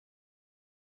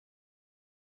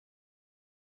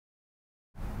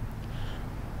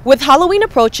With Halloween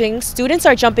approaching, students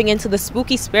are jumping into the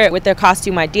spooky spirit with their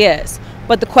costume ideas.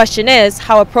 But the question is,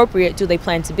 how appropriate do they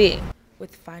plan to be?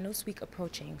 With finals week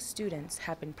approaching, students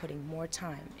have been putting more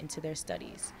time into their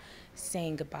studies,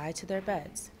 saying goodbye to their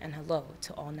beds and hello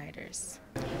to all-nighters.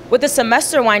 With the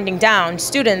semester winding down,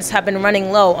 students have been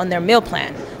running low on their meal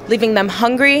plan, leaving them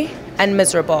hungry and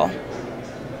miserable.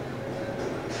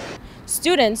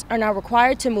 Students are now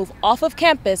required to move off of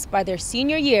campus by their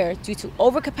senior year due to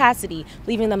overcapacity,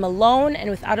 leaving them alone and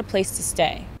without a place to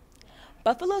stay.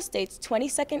 Buffalo State's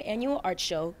 22nd Annual Art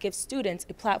Show gives students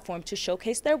a platform to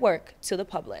showcase their work to the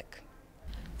public.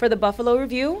 For the Buffalo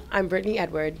Review, I'm Brittany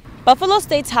Edward. Buffalo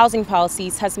State's housing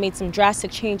policies has made some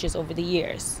drastic changes over the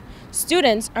years.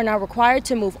 Students are now required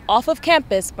to move off of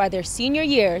campus by their senior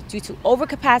year due to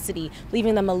overcapacity,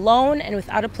 leaving them alone and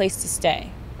without a place to stay.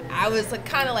 I was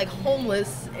kind of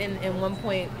homeless in one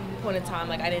point in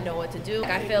time. I didn't know what to do.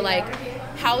 I feel like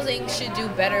housing should do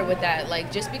better with that.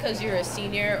 Just because you're a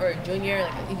senior or a junior,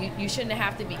 you shouldn't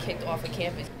have to be kicked off of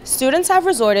campus. Students have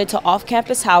resorted to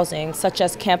off-campus housing such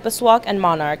as Campus Walk and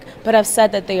Monarch, but have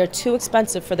said that they are too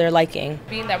expensive for their liking.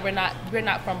 Being that we're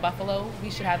not from Buffalo, we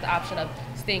should have the option of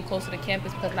staying closer to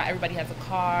campus because not everybody has a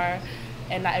car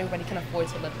and not everybody can afford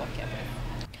to live off campus.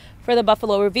 For the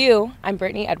Buffalo Review, I'm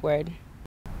Brittany Edward.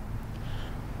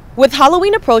 With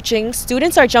Halloween approaching,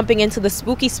 students are jumping into the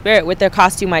spooky spirit with their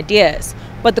costume ideas.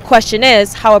 But the question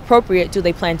is, how appropriate do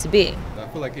they plan to be? I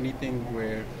feel like anything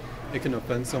where it can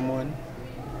offend someone,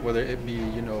 whether it be,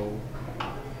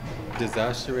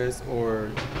 disastrous or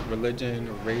religion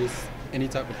or race, any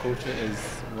type of culture is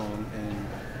wrong and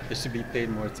it should be paid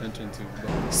more attention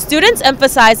to. Students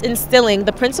emphasize instilling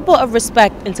the principle of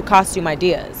respect into costume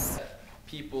ideas.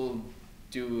 People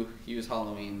do use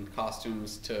Halloween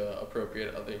costumes to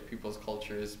appropriate other people's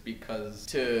cultures because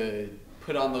to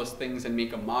put on those things and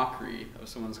make a mockery of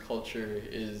someone's culture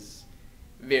is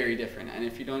very different. And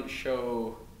if you don't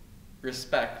show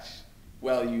respect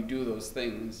while you do those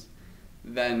things,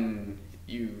 then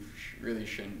you really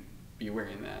shouldn't be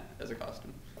wearing that as a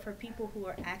costume. For people who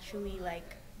are actually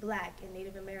Black and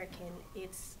Native American,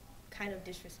 it's kind of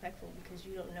disrespectful because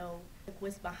you don't know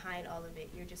what's behind all of it.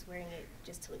 You're just wearing it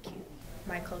just to look cute.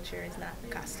 My culture is not a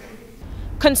costume.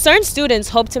 Concerned students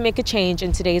hope to make a change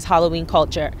in today's Halloween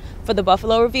culture. For the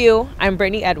Buffalo Review, I'm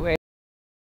Brittany Edward.